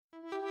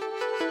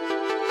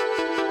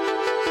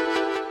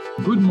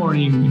Good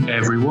morning,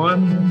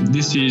 everyone.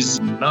 This is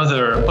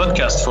another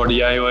podcast for the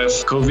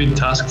IOF COVID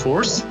Task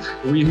Force.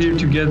 We're here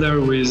together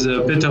with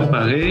Peter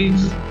Paré.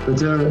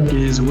 Peter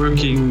is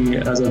working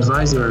as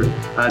advisor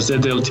at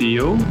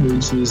ZLTO,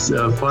 which is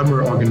a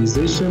farmer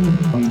organization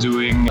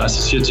doing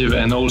associative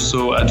and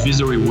also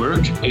advisory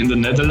work in the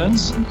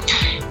Netherlands.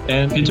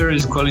 And Peter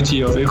is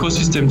quality of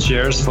ecosystem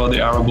chairs for the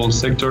arable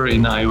sector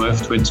in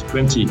IOF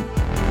 2020.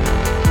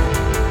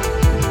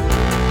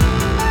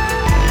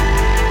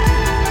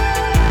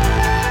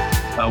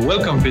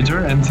 Welcome, Peter,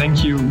 and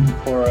thank you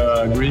for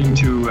agreeing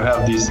to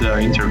have this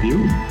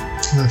interview.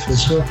 For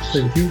sure,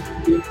 thank you.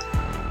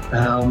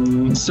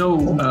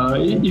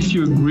 If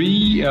you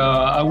agree,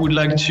 I would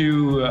like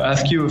to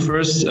ask you a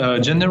first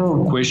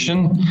general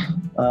question.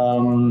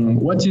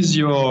 What is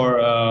your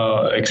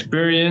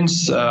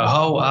experience?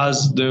 How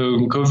has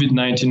the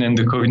COVID-19 and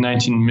the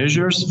COVID-19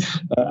 measures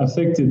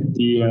affected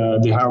the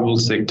arable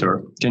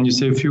sector? Can you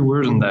say a few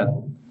words on that?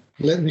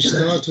 Let me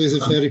start with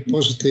a very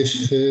positive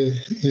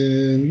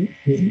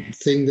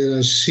thing that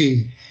I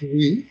see.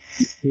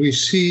 We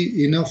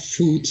see enough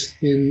food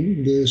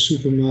in the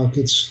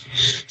supermarkets,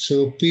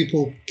 so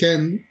people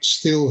can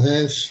still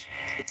have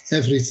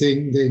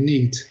everything they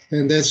need.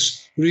 And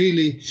that's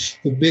really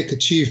a big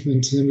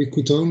achievement. And we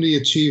could only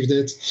achieve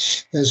that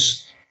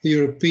as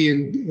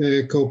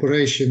European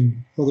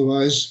cooperation.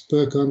 Otherwise,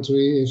 per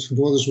country, if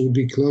borders would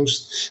be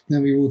closed,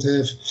 then we would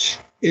have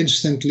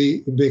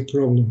instantly a big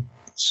problem.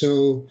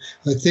 So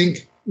I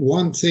think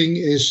one thing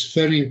is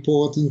very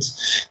important,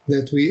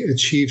 that we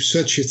achieve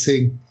such a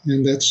thing,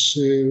 and that's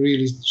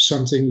really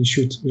something we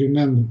should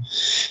remember.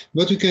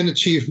 But we can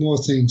achieve more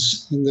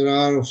things, and there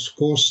are, of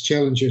course,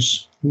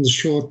 challenges. In the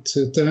short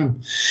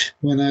term,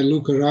 when I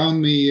look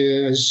around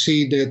me, I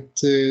see that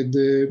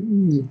the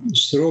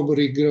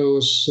strawberry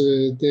growers,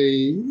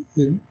 they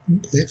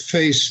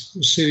face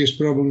a serious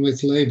problem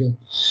with labor.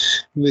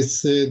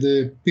 With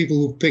the people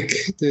who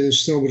pick the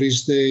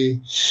strawberries, they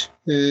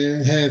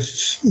have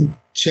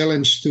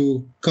challenge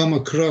to come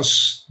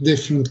across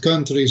different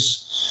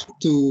countries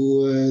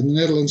to the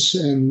Netherlands,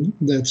 and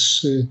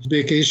that's a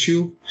big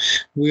issue.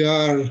 We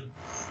are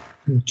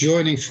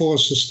joining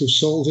forces to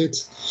solve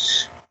it,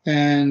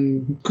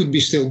 and could be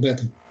still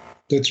better.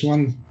 That's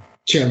one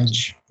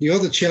challenge. The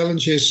other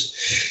challenge is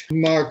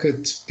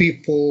market.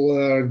 People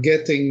are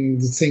getting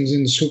the things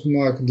in the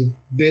supermarket a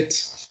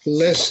bit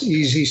less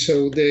easy,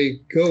 so they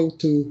go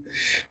to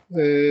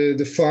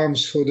the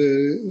farms for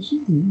the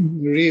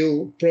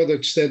real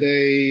products that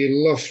they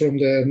love from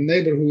the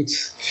neighborhood.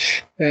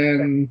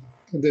 And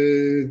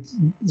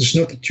there's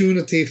an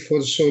opportunity for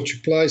the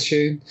supply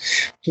chain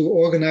to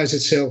organize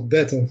itself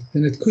better,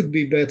 and it could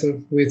be better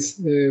with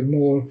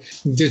more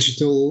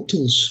digital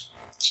tools.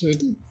 So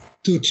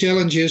two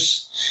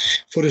challenges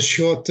for the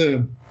short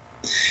term.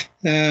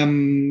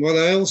 What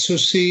I also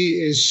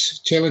see is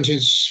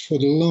challenges for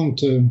the long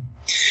term.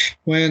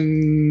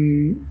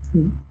 When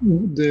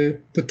the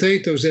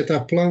potatoes that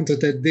are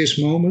planted at this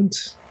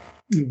moment,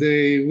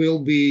 they will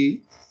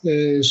be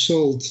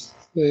sold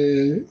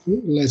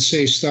let's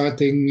say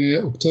starting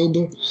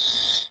October.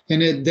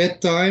 And at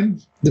that time,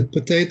 the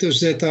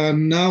potatoes that are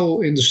now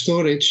in the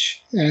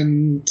storage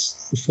and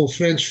for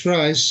French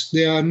fries,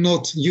 they are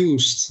not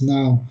used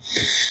now.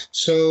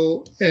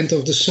 So end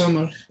of the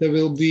summer, there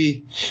will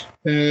be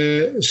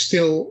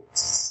still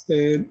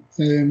a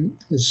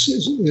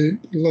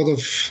lot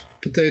of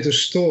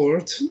potatoes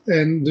stored,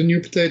 and the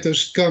new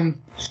potatoes come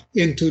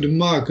into the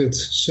market.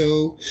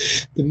 So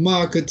the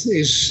market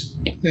is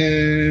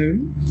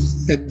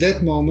at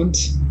that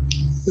moment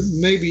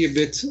maybe a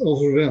bit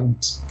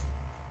overwhelmed.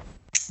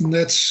 And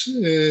that's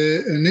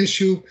an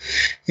issue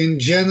in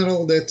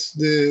general, that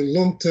the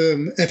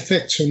long-term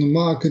effects on the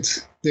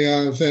market, they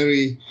are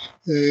very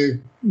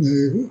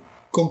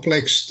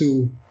complex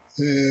to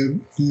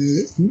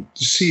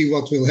see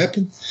what will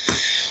happen.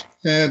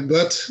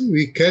 But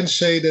we can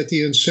say that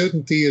the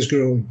uncertainty is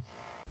growing.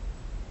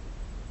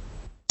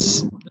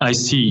 I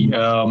see.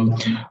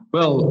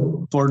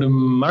 Well, for the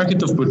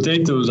market of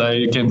potatoes,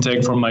 I can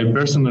take from my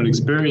personal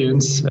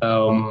experience.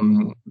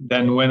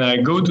 Then when I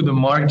go to the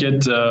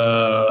market,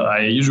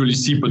 I usually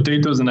see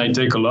potatoes and I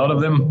take a lot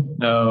of them.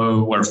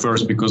 Well,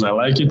 first because I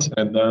like it,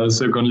 and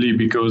secondly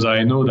because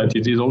I know that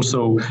it is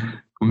also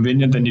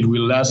convenient and it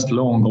will last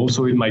long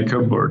also in my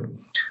cupboard.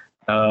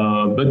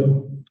 But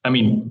I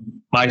mean,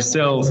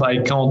 myself, I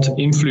can't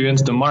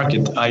influence the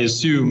market. I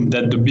assume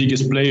that the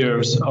biggest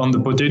players on the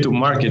potato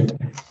market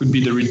could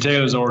be the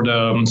retailers or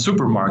the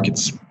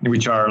supermarkets,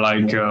 which are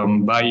like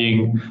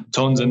buying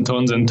tons and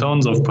tons and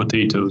tons of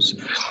potatoes.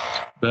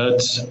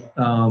 But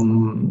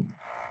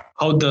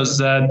how does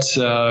that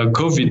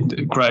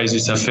COVID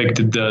crisis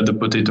affected the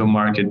potato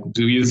market?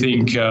 Do you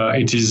think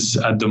it is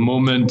at the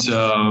moment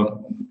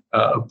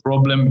a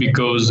problem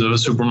because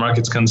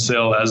supermarkets can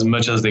sell as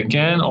much as they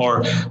can,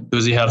 or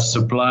does it have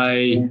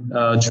supply,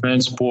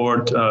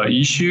 transport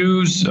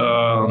issues?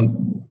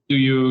 Do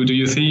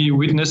you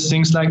witness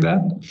things like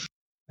that?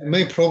 The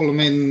main problem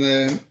in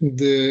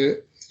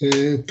the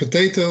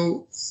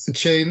potato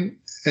chain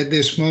at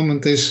this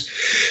moment is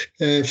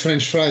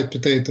French fried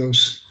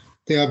potatoes.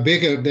 They are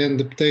bigger than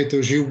the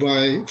potatoes you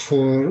buy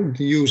for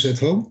the use at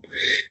home.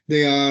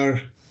 They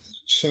are,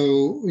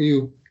 so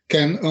you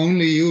can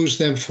only use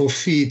them for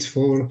feed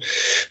for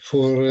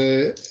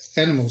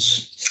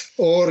animals,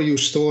 or you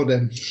store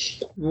them.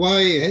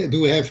 Why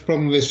do we have a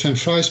problem with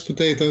French fries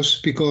potatoes?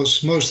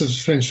 Because most of the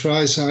French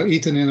fries are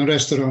eaten in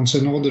restaurants,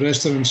 and all the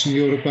restaurants in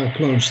Europe are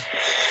closed.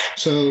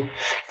 So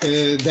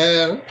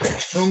there,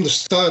 from the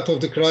start of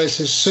the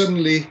crisis,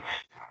 suddenly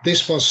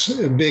this was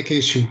a big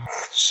issue.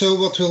 So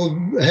what will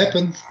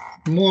happen?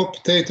 More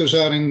potatoes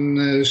are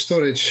in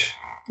storage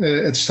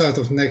at the start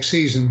of next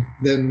season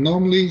than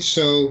normally.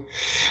 So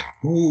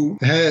who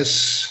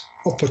has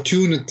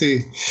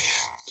opportunity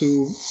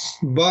to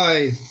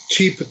buy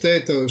cheap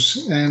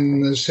potatoes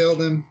and sell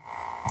them,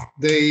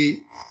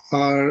 they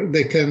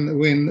can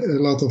win a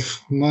lot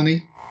of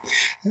money.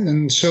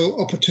 And so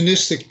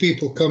opportunistic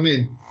people come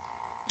in.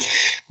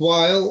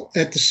 While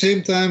at the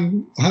same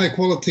time, high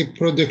quality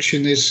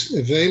production is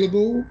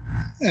available.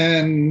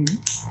 And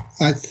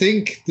I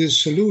think the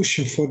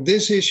solution for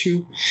this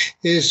issue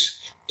is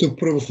to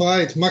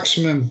provide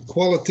maximum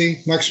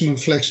quality, maximum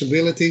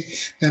flexibility,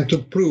 and to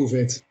prove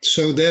it.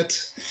 So that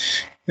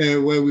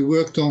where we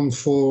worked on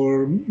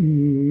for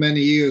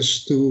many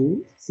years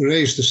to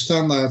raise the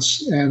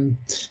standards and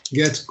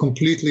get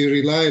completely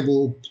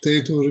reliable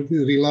potato,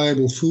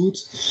 reliable food,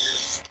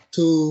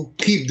 to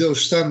keep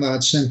those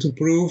standards and to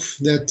prove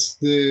that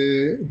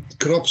the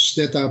crops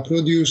that are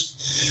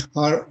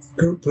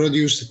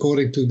produced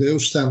according to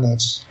those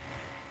standards.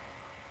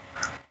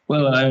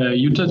 Well,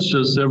 you touched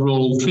on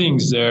several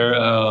things there,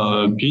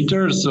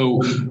 Peter.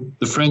 So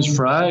the French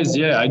fries,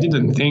 I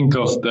didn't think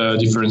of the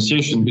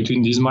differentiation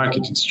between these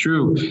markets. It's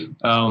true.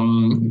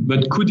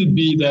 But could it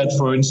be that,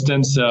 for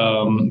instance,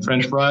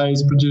 French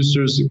fries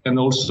producers can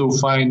also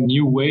find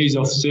new ways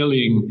of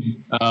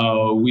selling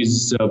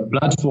with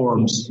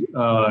platforms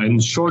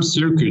and short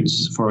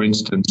circuits, for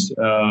instance,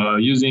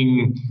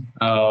 using,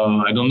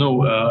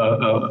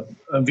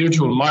 a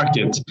virtual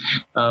market.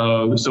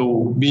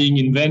 So being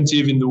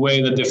inventive in the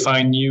way that they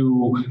find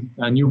new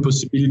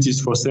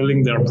possibilities for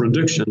selling their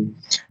production.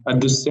 At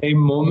the same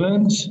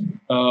moment,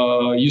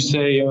 you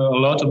say a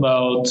lot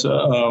about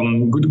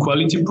good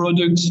quality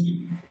products.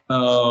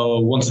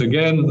 Once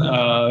again,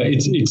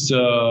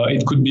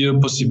 it could be a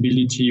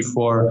possibility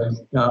for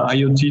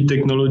IoT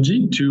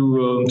technology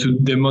to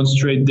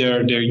demonstrate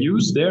their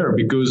use there,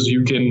 because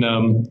you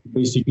can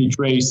basically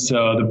trace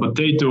the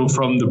potato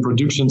from the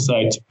production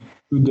site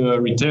to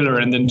the retailer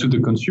and then to the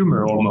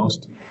consumer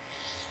almost.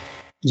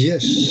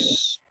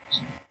 Yes,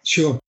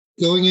 sure.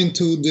 Going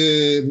into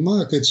the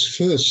markets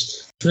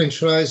first. French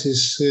fries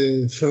is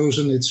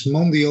frozen. It's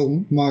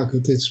mondial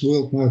market. It's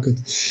world market.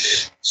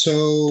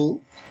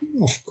 So,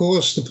 of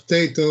course, the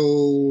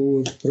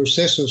potato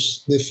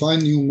processors, they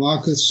find new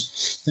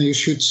markets, and you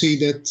should see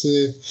that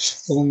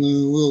on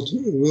a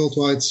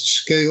worldwide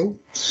scale.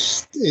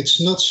 It's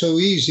not so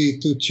easy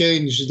to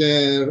change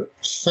their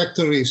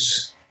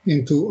factories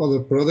into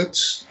other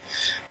products,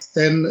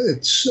 and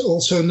it's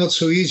also not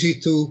so easy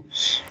to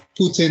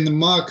put in the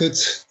market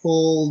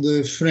all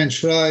the French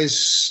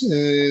fries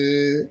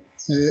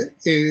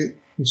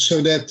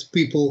so that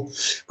people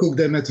cook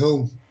them at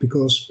home,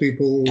 because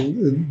people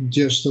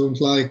just don't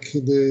like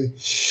the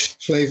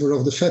flavor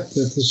of the fat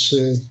that is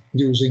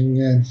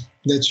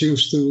that's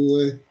used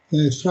to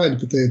fry the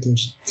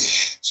potatoes.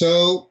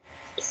 So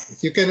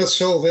you cannot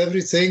solve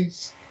everything.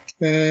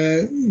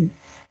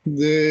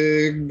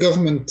 The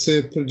government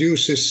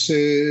produces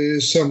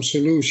some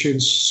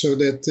solutions so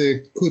that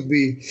could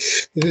be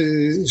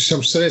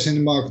some stress in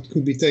the market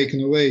could be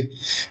taken away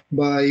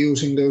by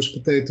using those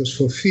potatoes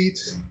for feed.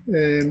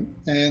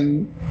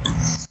 And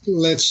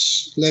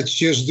let's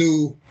just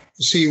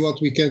see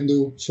what we can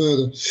do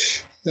further.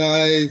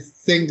 I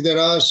think there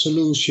are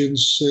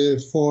solutions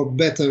for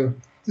better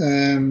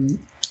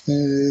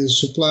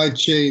supply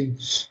chain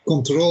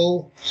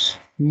control,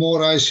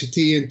 more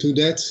ICT into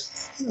that,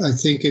 I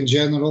think, in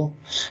general,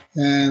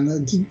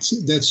 and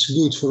that's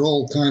good for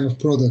all kind of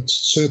products,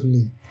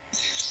 certainly.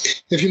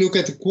 If you look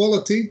at the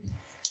quality,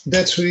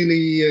 that's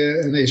really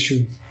an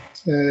issue.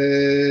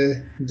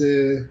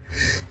 The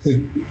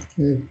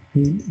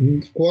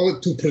quality,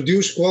 to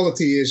produce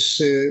quality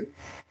is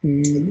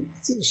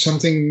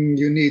something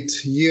you need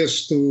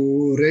years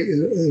to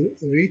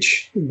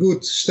reach.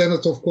 Good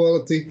standard of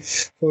quality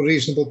for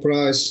reasonable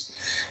price.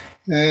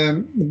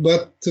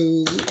 But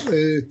to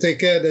take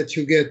care that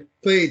you get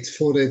paid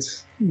for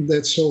it,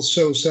 that's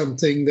also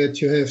something that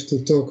you have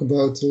to talk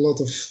about a lot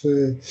of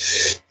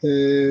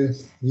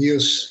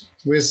years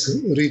with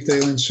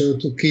retail, and so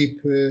to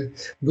keep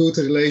good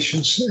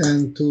relations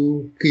and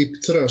to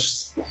keep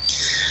trust.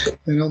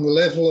 And on the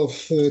level of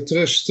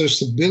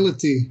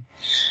trustability,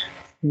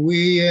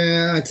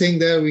 I think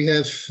there we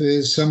have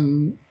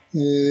some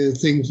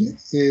things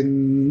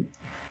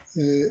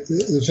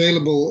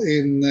available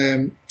in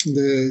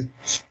the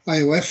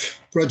IOF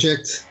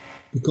project,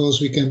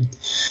 because we can,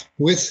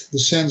 with the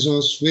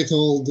sensors, with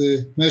all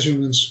the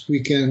measurements, we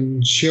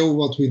can show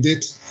what we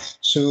did,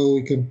 so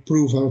we can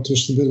prove our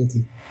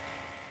trustability.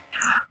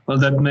 Well,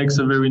 that makes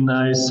a very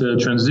nice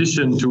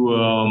transition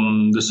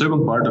to the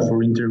second part of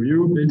our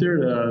interview,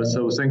 Peter.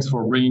 So thanks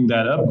for bringing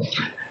that up.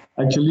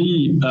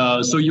 Actually,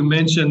 so you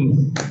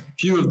mentioned a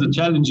few of the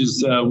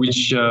challenges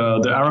which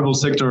the arable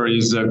sector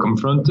is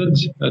confronted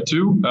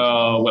to.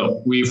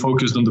 Well, we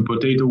focused on the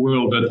potato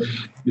world, but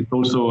it's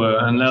also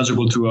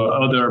eligible to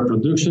other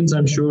productions,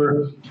 I'm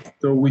sure.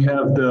 So we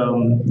have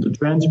the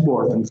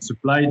transport and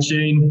supply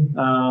chain.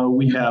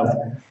 We have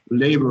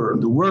labor,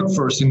 the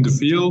workforce in the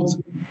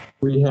field.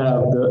 We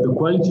have the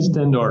quality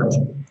standard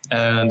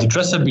and the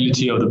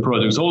traceability of the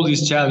products, all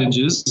these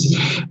challenges.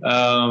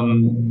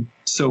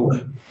 So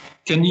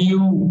can you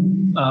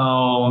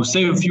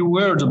say a few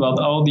words about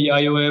how the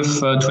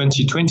IOF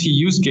 2020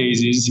 use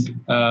cases,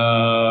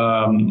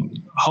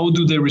 how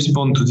do they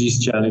respond to these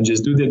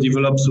challenges? Do they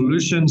develop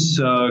solutions?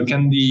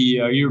 Can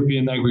the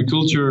European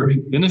agriculture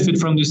benefit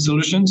from these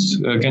solutions?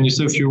 Can you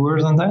say a few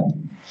words on that?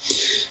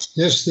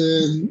 Yes,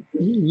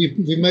 we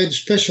made a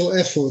special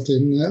effort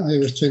in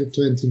IOF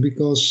 2020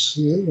 because,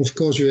 of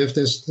course, you have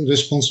this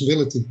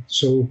responsibility.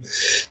 So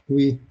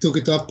we took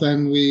it up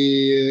and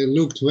we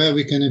looked where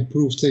we can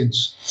improve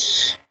things.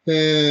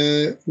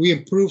 We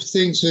improved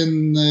things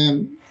in,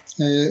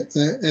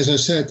 as I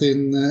said,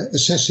 in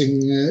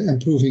assessing,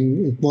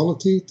 improving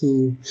quality.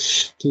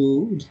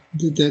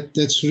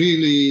 That's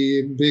really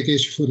a big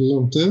issue for the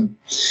long term.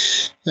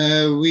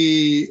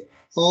 We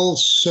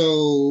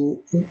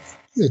also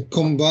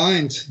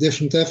combined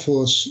different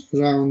efforts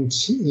around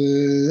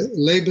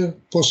labor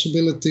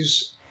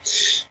possibilities.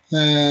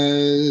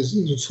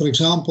 For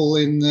example,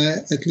 in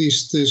at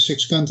least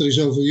 6 countries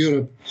over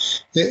Europe,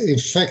 in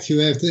fact, you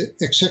have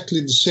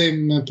exactly the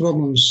same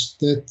problems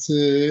that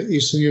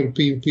Eastern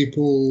European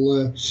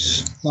people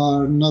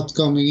are not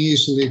coming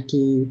easily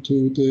to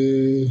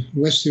the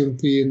West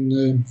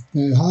European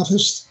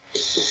harvest.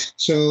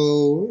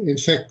 So, in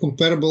fact,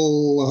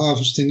 comparable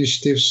harvest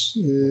initiatives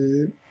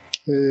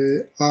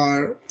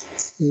are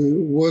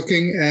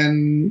working,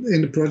 and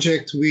in the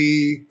project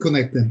we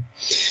connect them.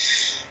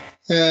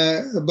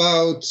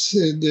 About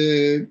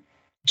the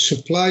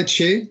supply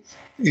chain,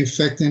 in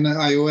fact, in the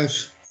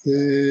IOF,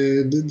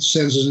 the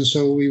sensors and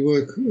so we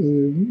work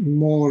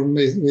more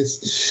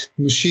with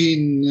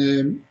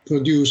machine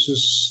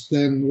producers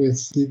than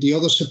with the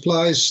other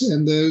supplies,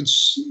 and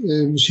those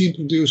machine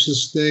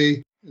producers,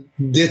 they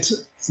did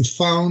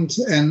found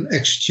and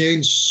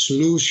exchange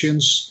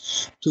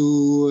solutions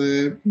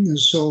to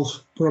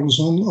solve problems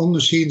on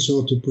machines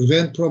or to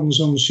prevent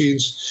problems on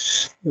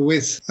machines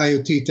with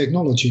IoT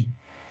technology.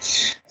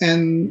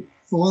 And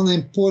one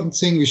important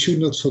thing we should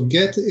not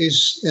forget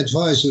is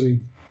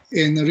advisory.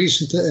 In a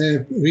recent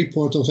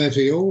report of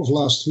FAO of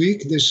last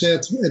week, they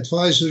said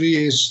advisory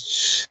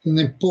is an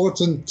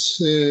important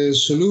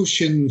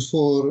solution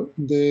for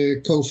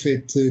the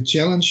COVID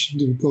challenge,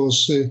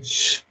 because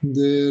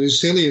the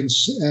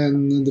resilience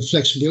and the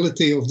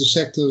flexibility of the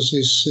sectors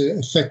is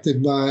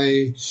affected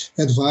by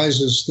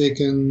advisors. They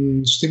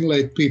can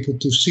stimulate people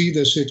to see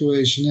their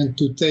situation and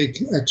to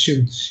take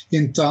action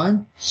in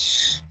time.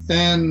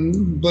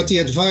 But the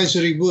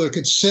advisory work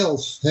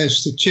itself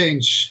has to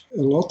change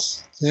a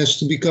lot. It has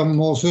to become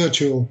more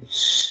virtual.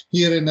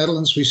 Here in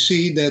Netherlands, we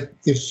see that,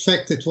 in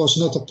fact, it was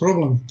not a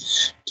problem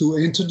to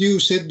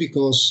introduce it,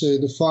 because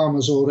the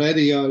farmers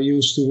already are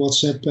used to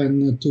WhatsApp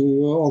and to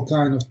all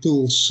kind of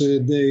tools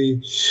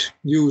they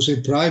use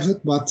in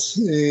private. But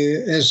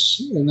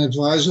as an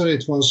advisor,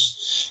 it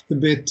was a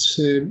bit,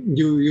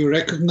 you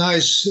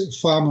recognize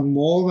farmer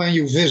more when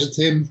you visit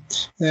him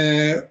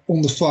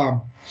on the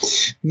farm.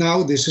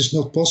 Now this is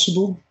not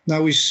possible.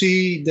 Now we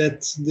see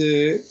that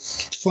the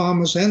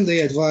farmers and the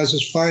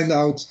advisors find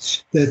out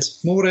that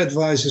more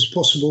advice is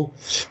possible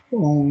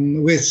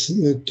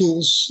with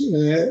tools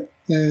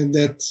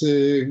that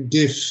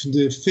give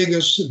the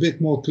figures a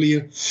bit more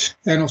clear,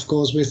 and of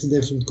course with the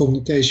different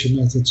communication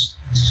methods.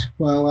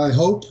 Well, I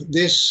hope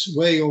this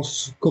way of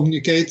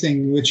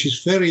communicating, which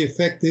is very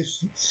effective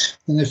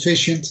and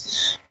efficient,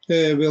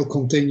 will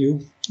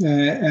continue.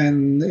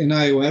 And in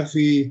IOF,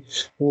 we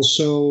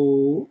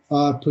also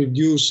are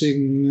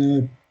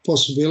producing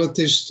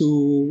possibilities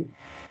to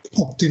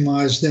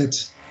optimize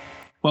that.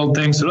 Well,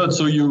 thanks a lot.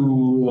 So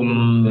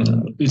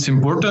it's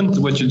important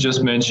what you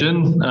just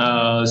mentioned.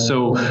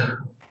 So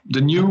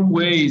the new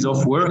ways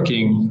of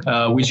working,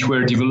 which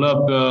were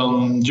developed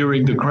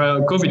during the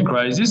COVID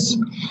crisis,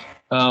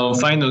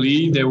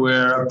 finally, they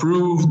were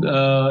proved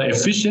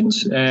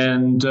efficient,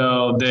 and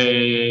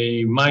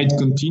they might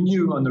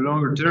continue on the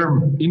longer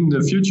term in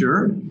the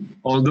future,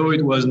 although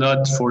it was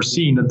not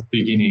foreseen at the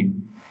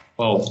beginning.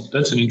 Well,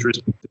 that's an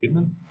interesting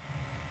statement.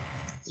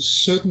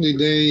 Certainly,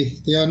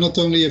 they are not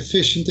only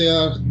efficient,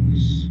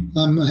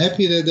 I'm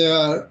happy that they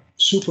are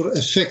super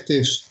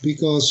effective,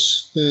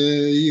 because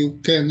you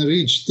can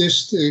reach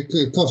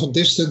cover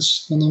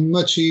distance in a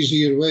much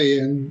easier way,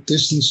 and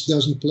distance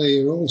doesn't play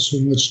a role so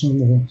much no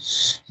more.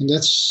 And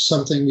that's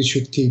something we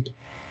should keep.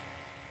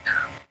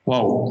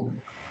 Wow.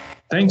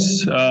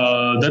 Thanks.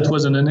 That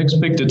was an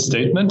unexpected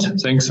statement.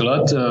 Thanks a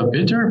lot,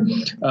 Peter.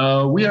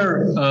 We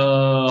are,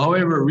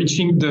 however,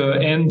 reaching the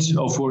end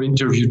of our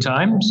interview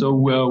time, so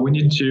we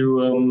need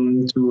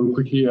to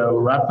quickly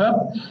wrap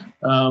up.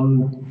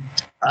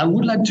 I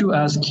would like to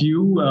ask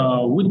you,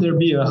 would there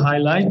be a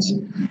highlight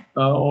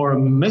or a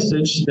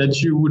message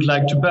that you would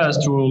like to pass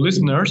to our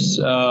listeners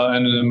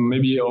and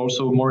maybe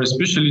also more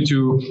especially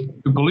to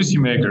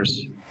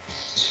policymakers?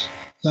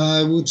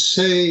 I would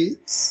say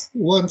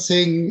one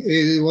thing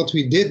is what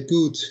we did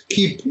good,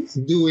 keep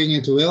doing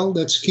it well.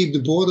 Let's keep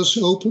the borders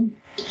open.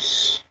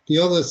 The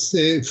other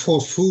thing for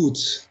food,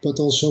 but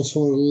also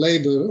for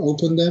labor,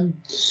 open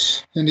them.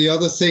 And the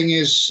other thing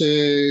is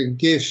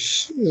give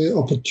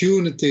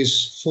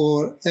opportunities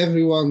for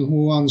everyone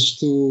who wants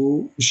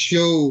to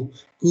show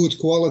good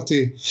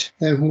quality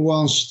and who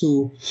wants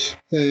to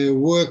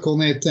work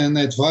on it and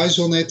advise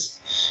on it.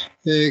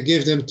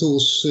 Give them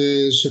tools,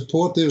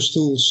 support those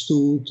tools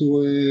to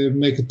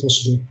make it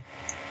possible.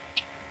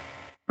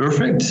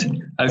 Perfect.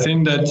 I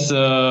think that's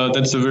a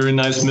very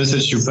nice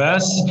message to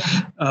pass.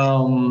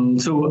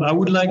 So I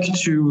would like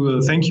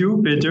to thank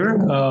you, Peter,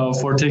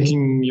 for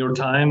taking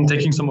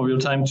some of your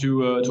time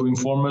to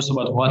inform us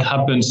about what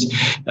happens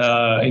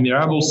in the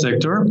arable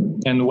sector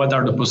and what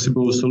are the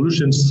possible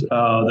solutions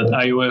that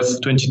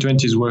IOF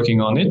 2020 is working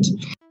on it.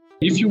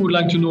 If you would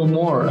like to know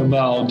more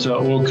about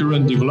our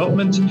current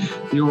development,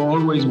 you are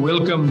always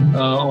welcome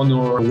on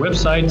our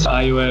website,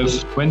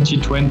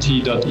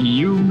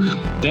 iof2020.eu.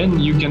 Then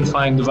you can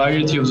find the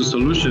variety of the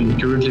solutions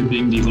currently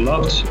being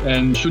developed.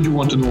 And should you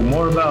want to know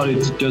more about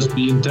it, just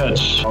be in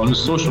touch on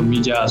social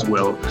media as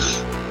well.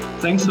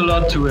 Thanks a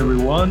lot to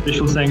everyone.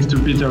 Special thanks to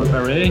Peter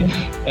Farret.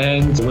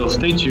 And we'll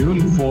stay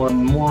tuned for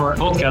more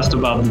podcasts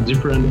about the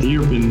different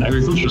European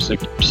agriculture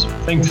sectors.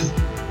 Thanks.